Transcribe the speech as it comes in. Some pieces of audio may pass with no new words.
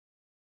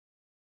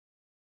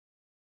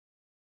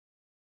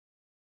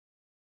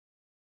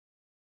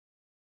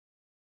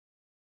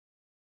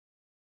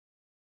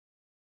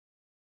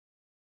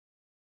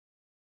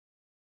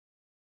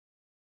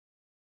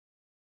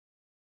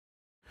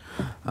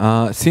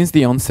Since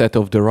the onset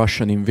of the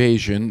Russian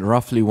invasion,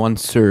 roughly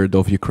 1/3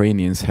 of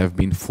Ukrainians have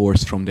been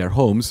forced from their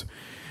homes.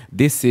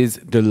 This is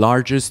the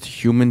largest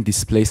human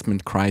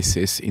displacement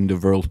crisis in the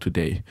world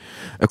today.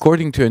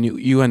 According to a new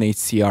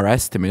UNHCR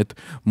estimate,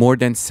 more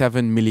than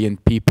 7 million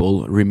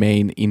people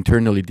remain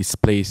internally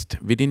displaced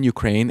within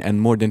Ukraine, and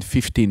more than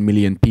 15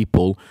 million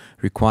people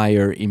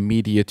require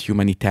immediate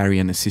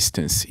humanitarian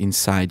assistance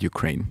inside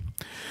Ukraine.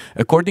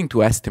 According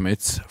to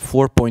estimates,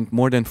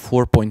 more than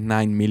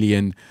 4.9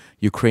 million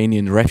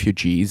Ukrainian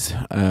refugees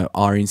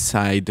are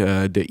inside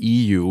the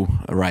EU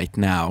right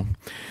now.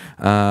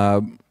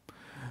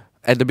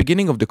 At the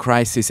beginning of the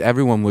crisis,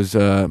 everyone was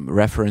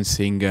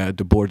referencing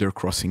the border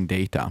crossing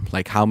data,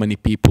 like how many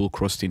people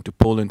crossed into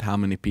Poland, how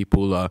many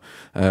people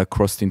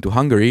crossed into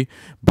Hungary.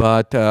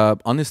 But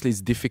honestly,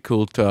 it's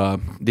difficult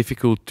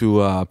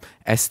to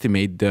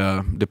estimate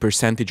the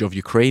percentage of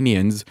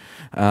Ukrainians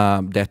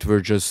that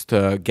were just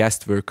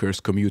guest workers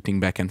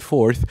commuting back and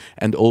forth,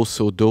 and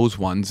also those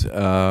ones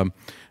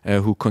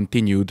who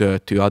continued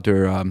to other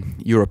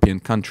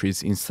European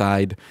countries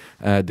inside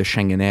the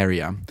Schengen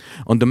area.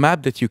 On the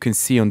map that you can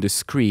see on the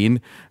screen,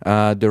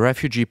 the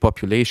refugee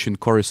population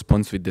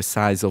corresponds with the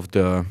size of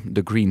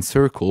the green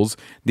circles.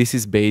 This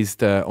is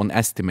based on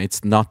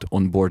estimates, not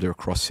on border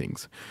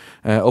crossings.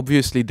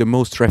 Obviously, the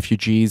most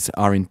refugees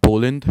are in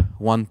Poland,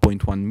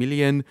 1.1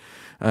 million.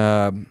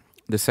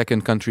 The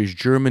second country is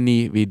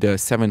Germany with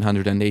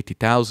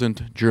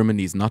 780,000.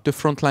 Germany is not a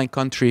frontline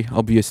country,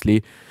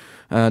 obviously.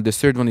 The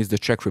third one is the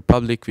Czech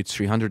Republic with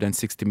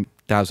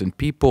 360,000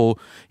 people.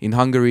 In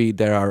Hungary,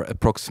 there are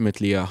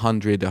approximately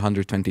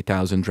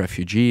 120,000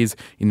 refugees.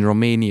 In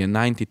Romania,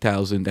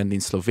 90,000, and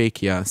in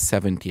Slovakia,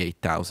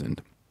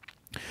 78,000.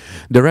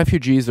 The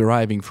refugees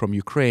arriving from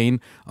Ukraine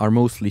are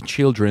mostly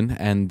children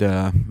and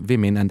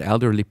women and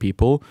elderly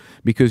people,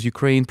 because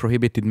Ukraine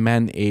prohibited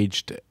men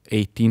aged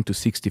 18 to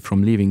 60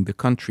 from leaving the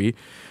country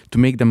to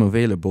make them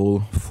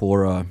available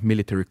for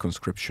military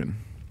conscription.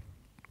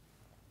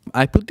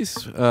 I put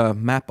this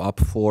map up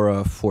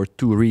for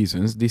two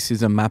reasons. This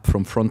is a map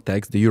from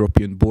Frontex, the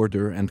European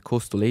Border and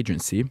Coastal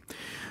Agency.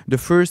 The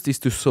first is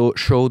to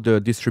show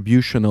the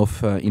distribution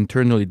of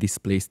internally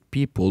displaced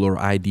people, or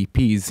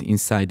IDPs,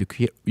 inside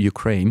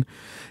Ukraine.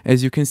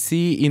 As you can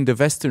see, in the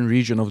western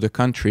region of the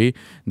country,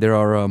 there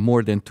are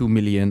more than 2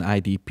 million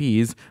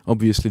IDPs.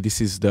 Obviously,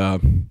 this is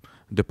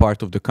the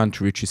part of the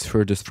country which is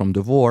furthest from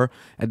the war.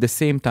 At the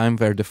same time,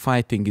 where the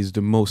fighting is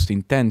the most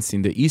intense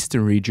in the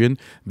eastern region,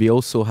 we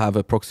also have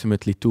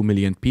approximately 2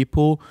 million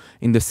people.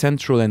 In the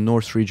central and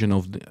north region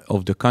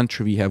of the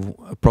country, we have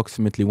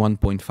approximately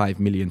 1.5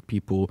 million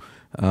people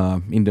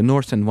in the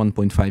north and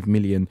 1.5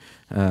 million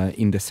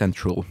in the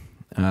central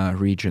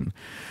region.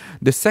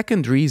 The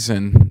second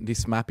reason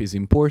this map is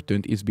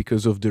important is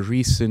because of the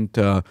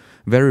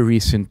very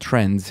recent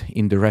trends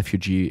in the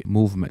refugee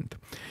movement.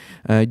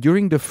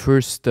 During the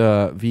first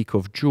week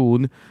of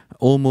June,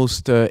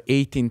 almost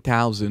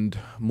 18,000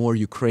 more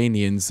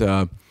Ukrainians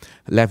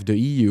left the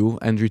EU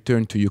and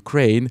returned to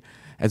Ukraine,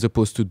 as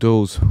opposed to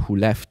those who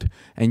left.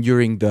 And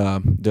during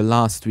the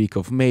last week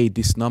of May,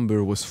 this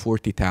number was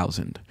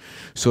 40,000.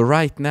 So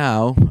right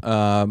now,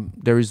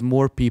 there is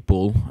more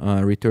people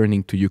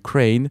returning to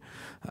Ukraine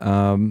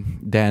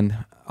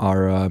than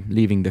are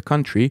leaving the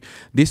country.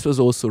 This was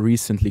also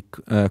recently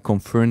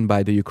confirmed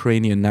by the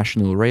Ukrainian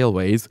National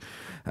Railways,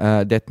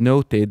 that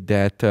noted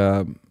that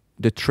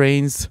the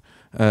trains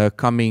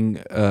coming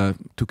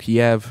to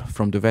Kiev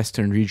from the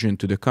western region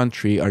to the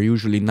country are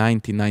usually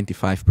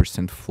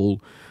 90–95% full,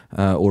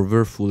 or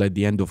were full at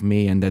the end of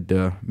May and at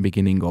the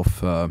beginning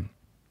of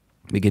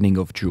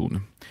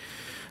June.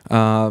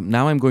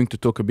 Now I'm going to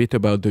talk a bit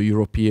about the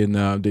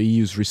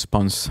EU's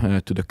response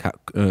to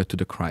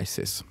the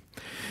crisis.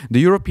 The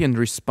European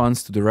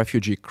response to the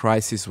refugee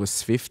crisis was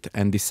swift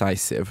and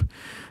decisive.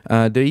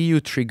 The EU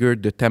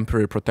triggered the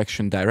Temporary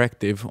Protection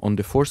Directive on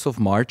the 4th of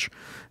March,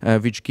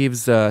 which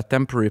gives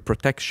temporary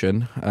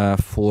protection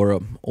for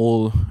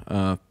all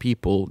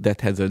people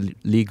that has a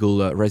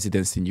legal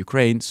residence in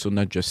Ukraine, so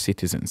not just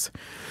citizens.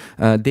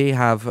 They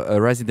have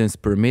a residence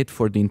permit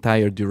for the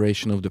entire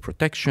duration of the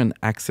protection,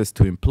 access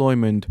to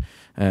employment,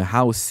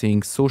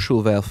 housing,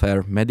 social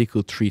welfare,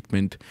 medical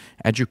treatment,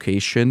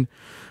 education,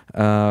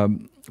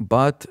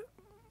 but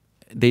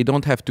they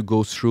don't have to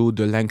go through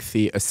the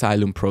lengthy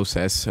asylum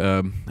process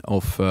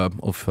of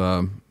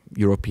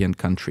European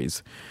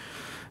countries.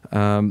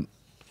 The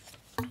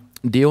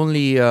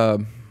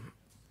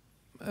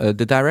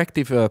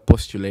directive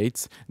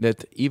postulates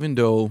that even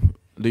though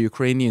the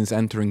Ukrainians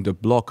entering the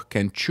bloc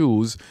can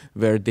choose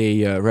where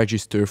they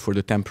register for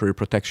the Temporary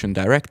Protection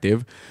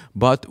Directive,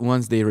 but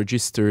once they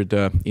registered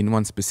in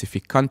one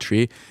specific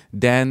country,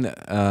 then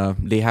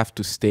they have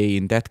to stay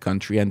in that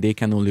country, and they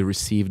can only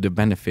receive the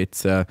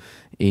benefits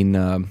in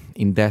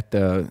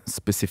that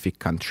specific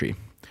country.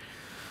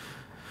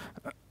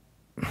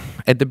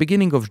 At the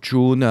beginning of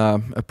June,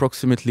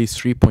 approximately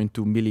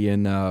 3.2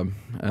 million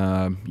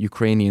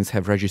Ukrainians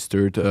have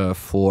registered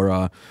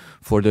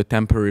for the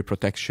temporary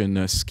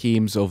protection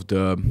schemes of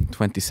the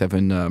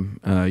 27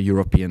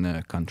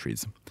 European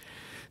countries.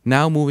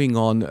 Now moving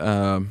on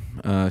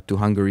to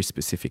Hungary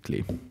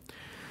specifically.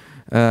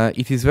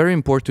 It is very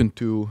important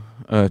to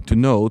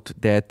note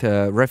that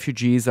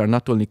refugees are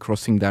not only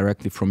crossing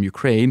directly from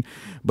Ukraine,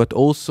 but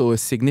also a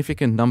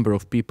significant number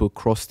of people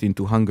crossed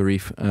into Hungary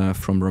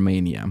from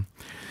Romania.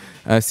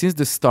 Since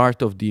the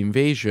start of the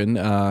invasion,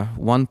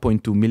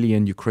 1.2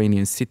 million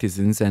Ukrainian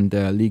citizens and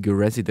legal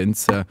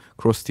residents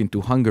crossed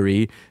into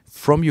Hungary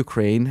from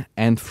Ukraine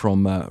and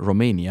from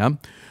Romania.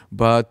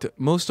 But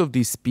most of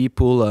these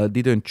people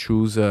didn't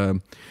choose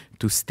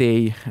to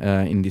stay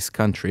in this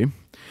country.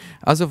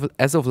 As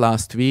of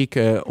last week,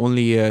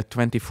 only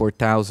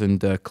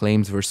 24,000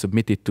 claims were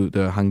submitted to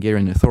the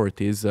Hungarian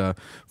authorities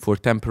for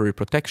temporary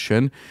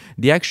protection.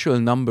 The actual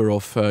number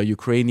of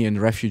Ukrainian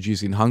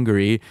refugees in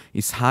Hungary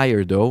is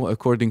higher, though.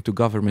 According to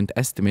government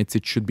estimates,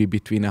 it should be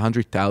between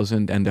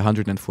 100,000 and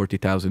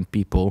 140,000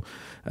 people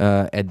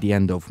at the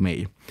end of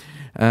May.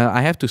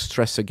 I have to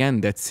stress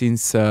again that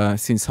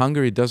since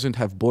Hungary doesn't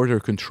have border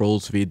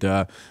controls with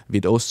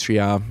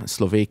Austria,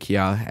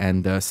 Slovakia,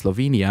 and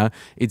Slovenia,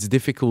 it's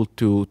difficult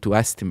to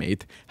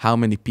estimate how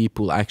many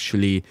people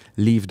actually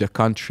leave the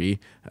country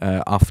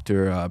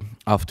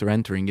after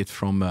entering it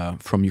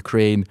from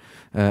Ukraine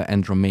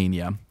and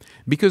Romania.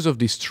 Because of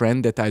this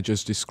trend that I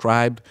just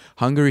described,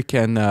 Hungary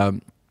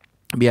can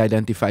be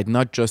identified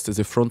not just as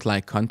a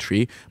frontline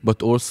country,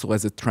 but also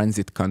as a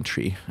transit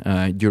country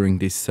during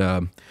this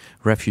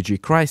refugee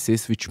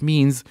crisis, which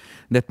means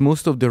that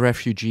most of the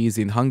refugees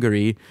in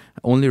Hungary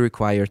only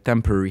require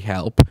temporary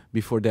help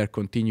before they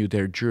continue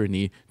their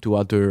journey to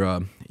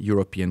other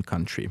European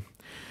country.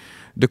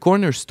 The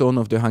cornerstone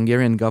of the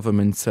Hungarian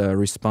government's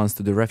response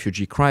to the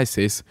refugee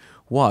crisis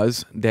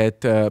was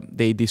that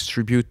they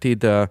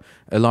distributed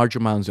large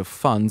amounts of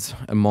funds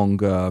among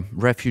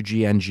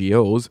refugee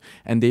NGOs,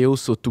 and they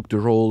also took the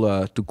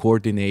role to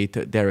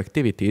coordinate their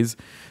activities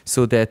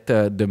so that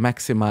to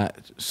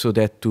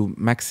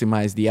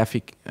maximize the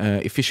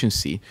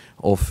efficiency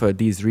of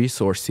these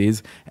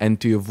resources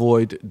and to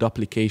avoid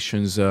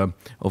duplications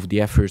of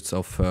the efforts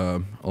of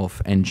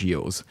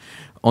NGOs.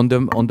 On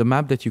the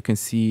map that you can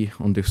see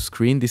on the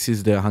screen, this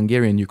is the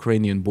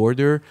Hungarian-Ukrainian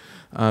border.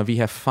 We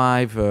have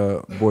 5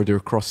 border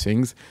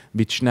crossings,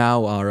 which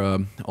now are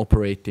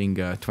operating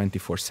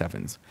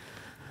 24/7.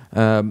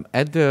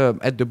 At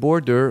the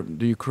border,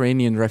 the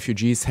Ukrainian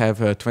refugees have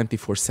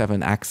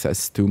 24/7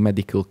 access to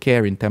medical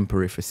care in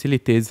temporary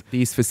facilities.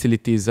 These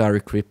facilities are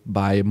equipped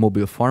by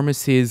mobile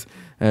pharmacies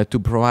to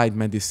provide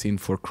medicine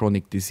for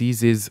chronic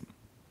diseases.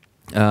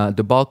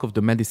 The bulk of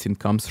the medicine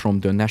comes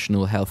from the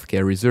National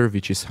Healthcare Reserve,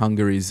 which is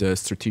Hungary's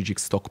strategic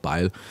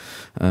stockpile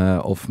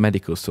of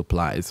medical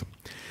supplies.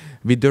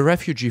 With the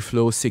refugee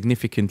flow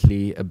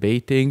significantly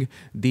abating,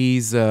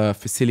 these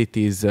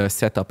facilities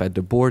set up at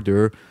the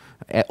border,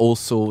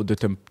 also the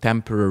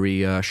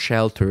temporary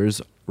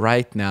shelters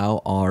right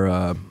now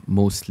are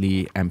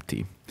mostly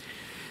empty.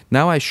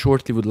 Now I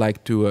shortly would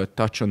like to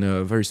touch on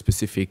a very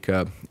specific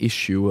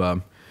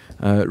issue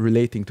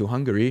relating to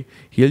Hungary.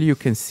 Here you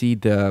can see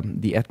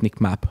the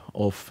ethnic map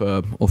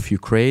of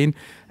Ukraine,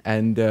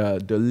 and the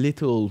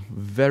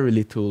very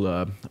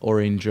little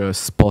orange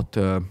spot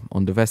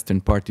on the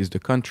western part is the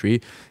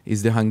country,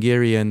 is the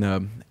Hungarian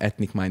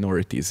ethnic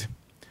minorities.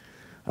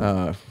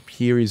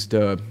 Here is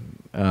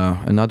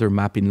another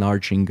map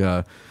enlarging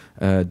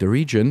the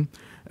region.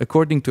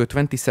 According to a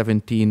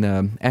 2017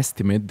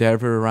 estimate, there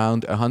were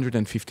around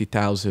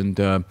 150,000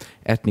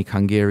 ethnic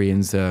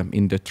Hungarians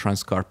in the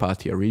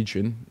Transcarpathia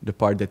region,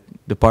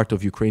 the part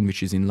of Ukraine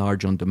which is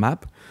enlarged on the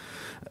map.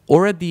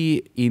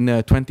 Already in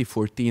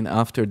 2014,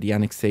 after the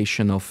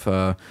annexation of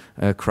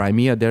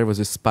Crimea, there was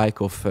a spike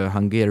of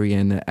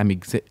Hungarian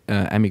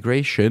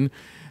emigration.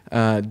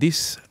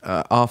 This,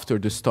 after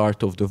the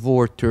start of the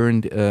war,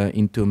 turned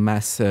into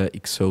mass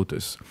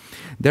exodus.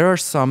 There are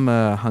some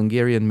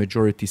Hungarian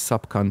majority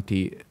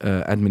sub-county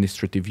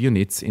administrative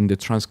units in the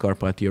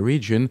Transcarpathia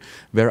region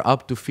where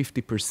up to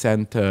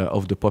 50%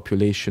 of the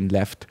population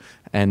left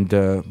and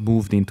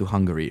moved into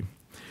Hungary.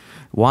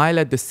 While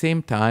at the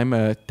same time,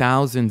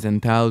 thousands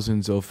and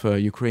thousands of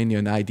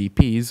Ukrainian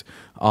IDPs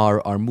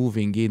are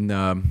moving in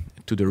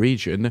to the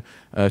region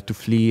to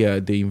flee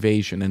the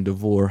invasion and the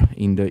war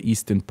in the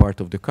eastern part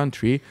of the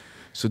country.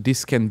 So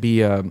this can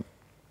be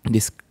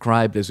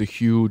described as a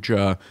huge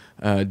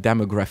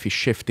demographic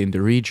shift in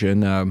the region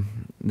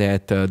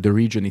that the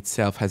region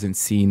itself hasn't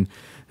seen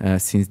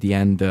since the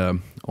end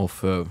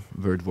of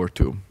World War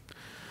II.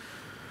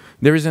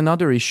 There is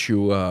another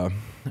issue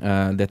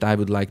that I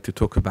would like to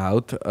talk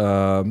about.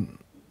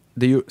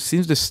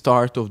 Since the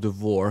start of the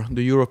war,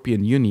 the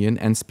European Union,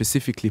 and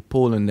specifically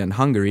Poland and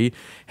Hungary,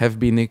 have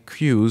been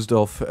accused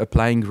of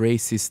applying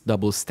racist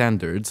double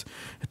standards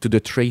to the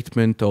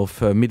treatment of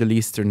Middle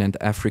Eastern and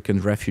African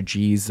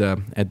refugees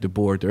at the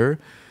border.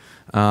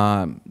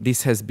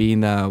 This has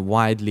been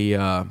widely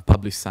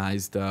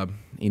publicized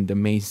in the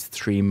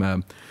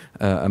mainstream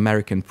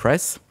American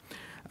press.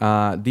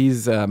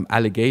 These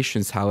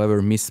allegations,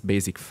 however, miss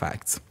basic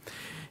facts.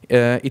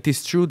 It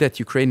is true that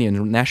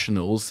Ukrainian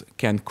nationals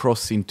can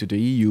cross into the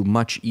EU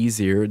much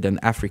easier than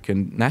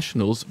African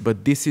nationals,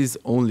 but this is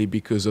only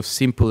because of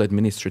simple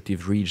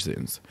administrative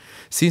reasons.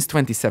 Since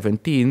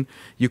 2017,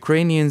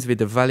 Ukrainians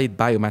with a valid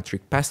biometric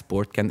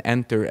passport can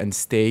enter and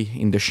stay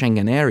in the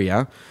Schengen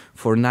area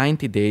for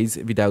 90 days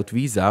without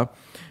visa,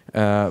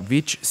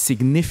 which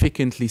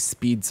significantly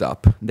speeds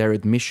up their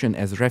admission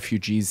as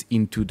refugees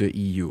into the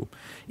EU.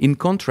 In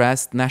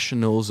contrast,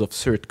 nationals of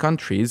third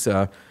countries,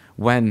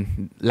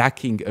 when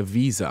lacking a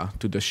visa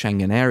to the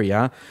Schengen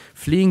area,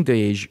 fleeing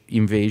the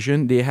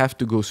invasion, they have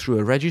to go through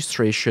a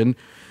registration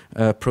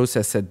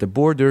process at the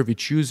border,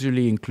 which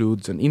usually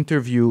includes an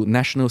interview,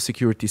 national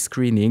security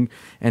screening,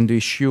 and the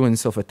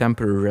issuance of a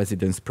temporary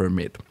residence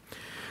permit.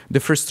 The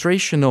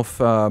frustration of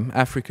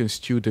African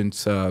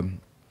students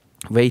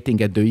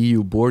waiting at the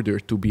EU border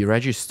to be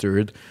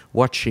registered,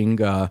 watching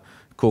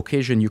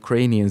Caucasian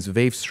Ukrainians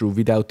wave through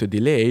without a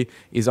delay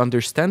is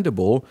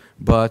understandable,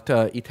 but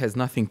it has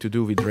nothing to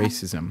do with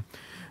racism.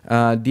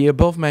 The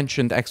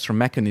above-mentioned extra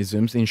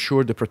mechanisms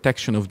ensure the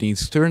protection of the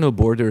external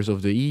borders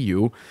of the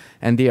EU,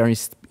 and they are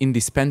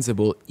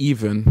indispensable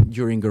even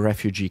during a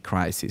refugee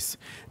crisis.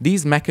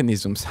 These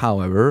mechanisms,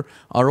 however,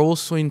 are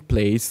also in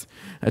place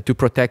to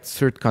protect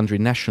third country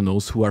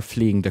nationals who are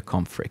fleeing the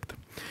conflict.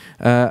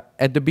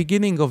 At the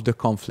beginning of the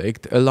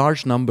conflict, a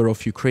large number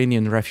of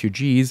Ukrainian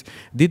refugees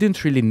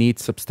didn't really need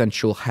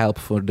substantial help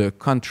for the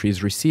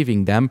countries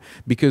receiving them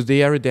because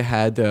they already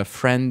had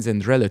friends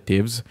and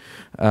relatives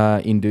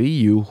in the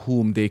EU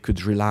whom they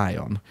could rely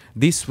on.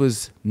 This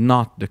was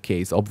not the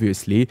case,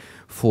 obviously,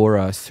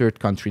 for third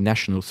country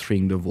nationals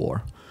fleeing the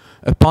war.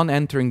 Upon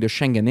entering the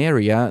Schengen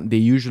area, they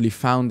usually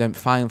found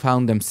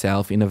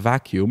themselves in a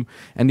vacuum,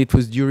 and it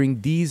was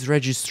during these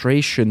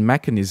registration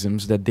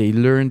mechanisms that they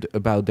learned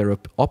about their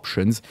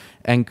options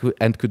and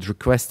could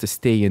request a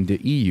stay in the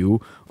EU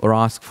or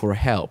ask for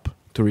help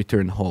to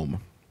return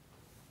home.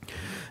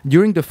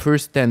 During the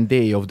first 10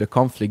 days of the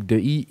conflict, the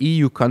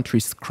EU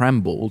countries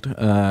scrambled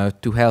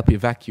to help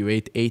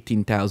evacuate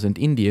 18,000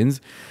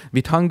 Indians,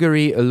 with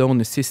Hungary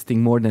alone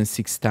assisting more than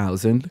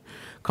 6,000.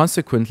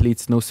 Consequently,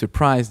 it's no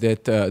surprise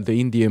that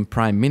the Indian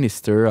Prime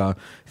Minister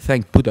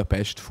thanked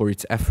Budapest for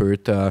its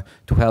effort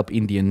to help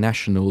Indian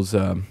nationals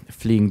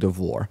fleeing the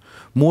war.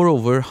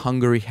 Moreover,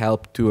 Hungary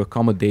helped to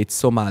accommodate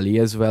Somali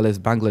as well as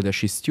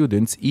Bangladeshi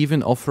students,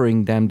 even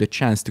offering them the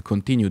chance to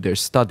continue their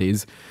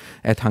studies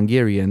at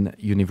Hungarian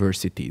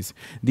universities.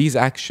 These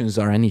actions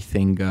are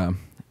anything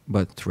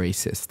but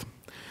racist.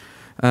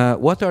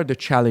 What are the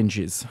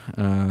challenges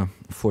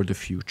for the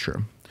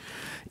future?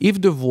 If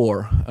the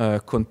war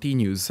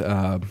continues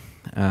up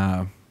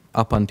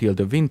until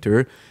the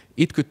winter,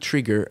 it could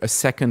trigger a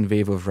second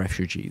wave of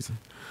refugees.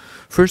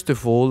 First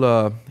of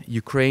all,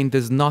 Ukraine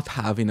does not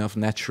have enough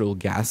natural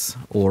gas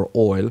or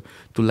oil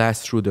to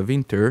last through the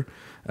winter,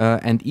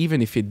 and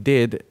even if it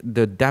did,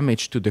 the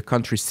damage to the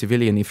country's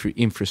civilian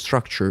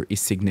infrastructure is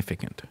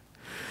significant.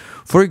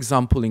 For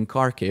example, in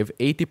Kharkiv,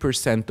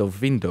 80%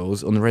 of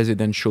windows on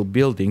residential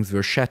buildings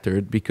were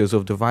shattered because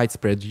of the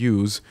widespread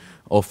use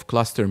of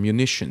cluster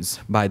munitions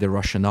by the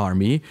Russian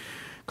army.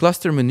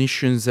 Cluster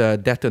munitions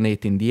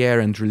detonate in the air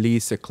and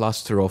release a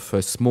cluster of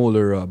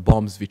smaller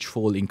bombs which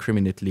fall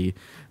incrementally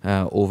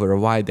over a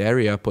wide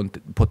area,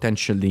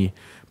 potentially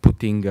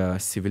putting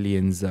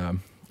civilians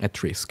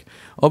at risk.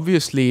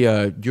 Obviously,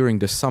 during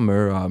the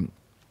summer,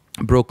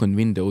 broken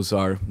windows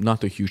are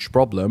not a huge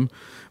problem,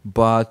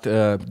 but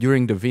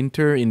during the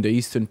winter in the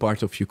eastern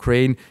part of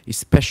Ukraine,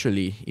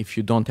 especially if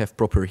you don't have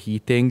proper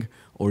heating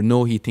or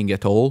no heating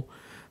at all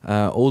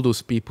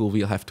those people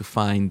will have to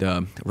find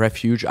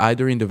refuge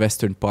either in the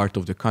western part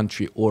of the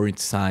country or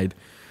inside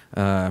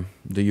the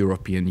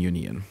European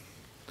Union.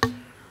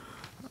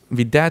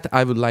 With that,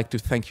 I would like to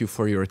thank you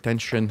for your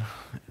attention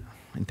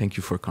and thank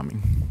you for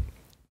coming.